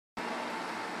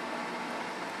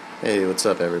Hey, what's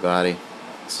up everybody?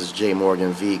 This is J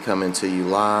Morgan V coming to you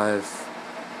live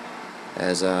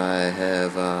as I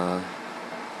have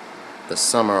the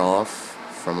summer off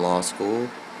from law school,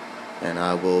 and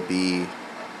I will be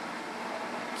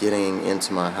getting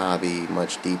into my hobby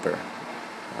much deeper.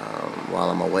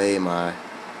 While I'm away, my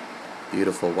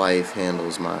beautiful wife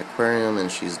handles my aquarium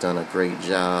and she's done a great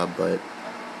job, but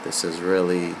this is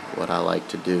really what I like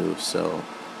to do. So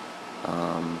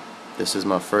this is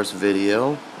my first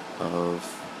video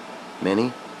of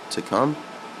many to come,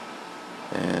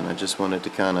 and I just wanted to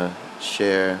kind of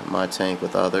share my tank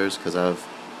with others because I've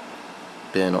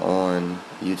been on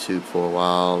YouTube for a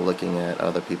while looking at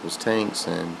other people's tanks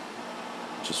and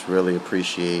just really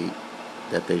appreciate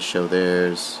that they show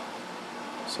theirs.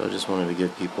 So I just wanted to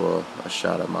give people a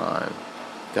shot at mine.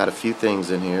 Got a few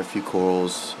things in here, a few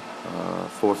corals,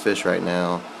 4 fish right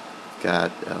now.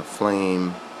 Got a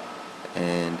flame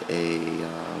and a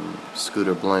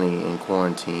scooter blenny in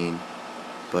quarantine,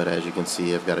 but as you can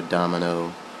see I've got a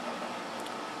domino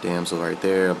damsel right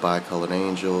there, a bicolored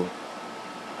angel,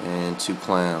 and 2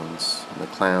 clowns. And the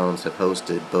clowns have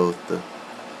hosted both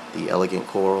the elegant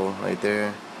coral right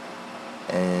there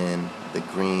and the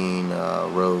green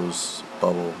rose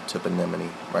bubble tip anemone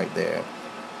right there.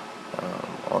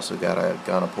 Also got a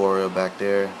gonoporia back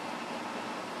there.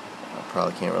 I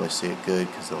probably can't really see it good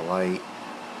because of the light.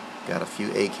 Got a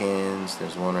few acans.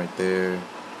 There's one right there.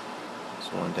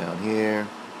 There's one down here.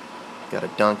 Got a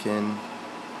Duncan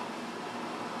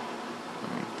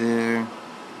right there.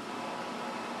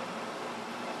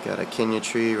 Got a Kenya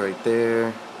tree right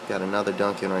there. Got another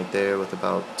Duncan right there with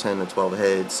about 10 to 12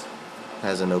 heads.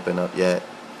 Hasn't opened up yet.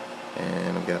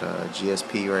 And I've got a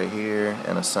GSP right here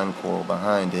and a sun coral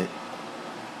behind it.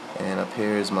 And up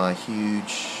here is my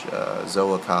huge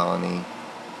zoa colony.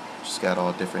 Just got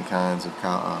all different kinds of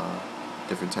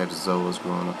different types of zoas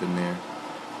growing up in there.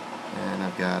 And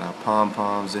I've got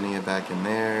pom-pom zinnia back in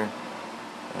there,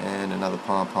 and another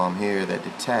pom-pom here that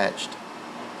detached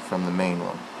from the main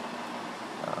one.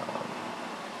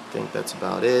 I think that's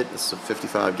about it. This is a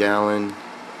 55-gallon.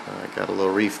 Got a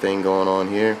little reef thing going on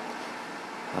here.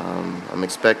 I'm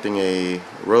expecting a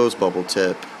rose bubble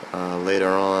tip later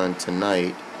on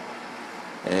tonight,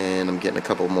 and I'm getting a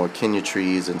couple more Kenya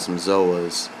trees and some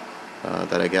zoas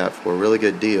that I got for a really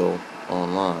good deal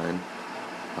online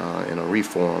in a reef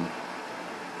forum.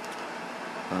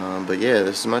 But yeah,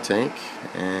 this is my tank,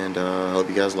 and I hope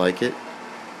you guys like it.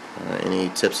 Any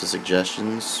tips or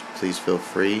suggestions, please feel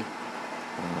free.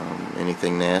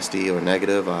 Anything nasty or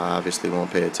negative I obviously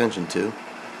won't pay attention to,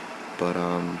 but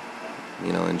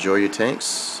you know, enjoy your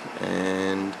tanks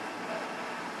and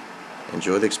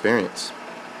enjoy the experience.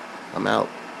 I'm out.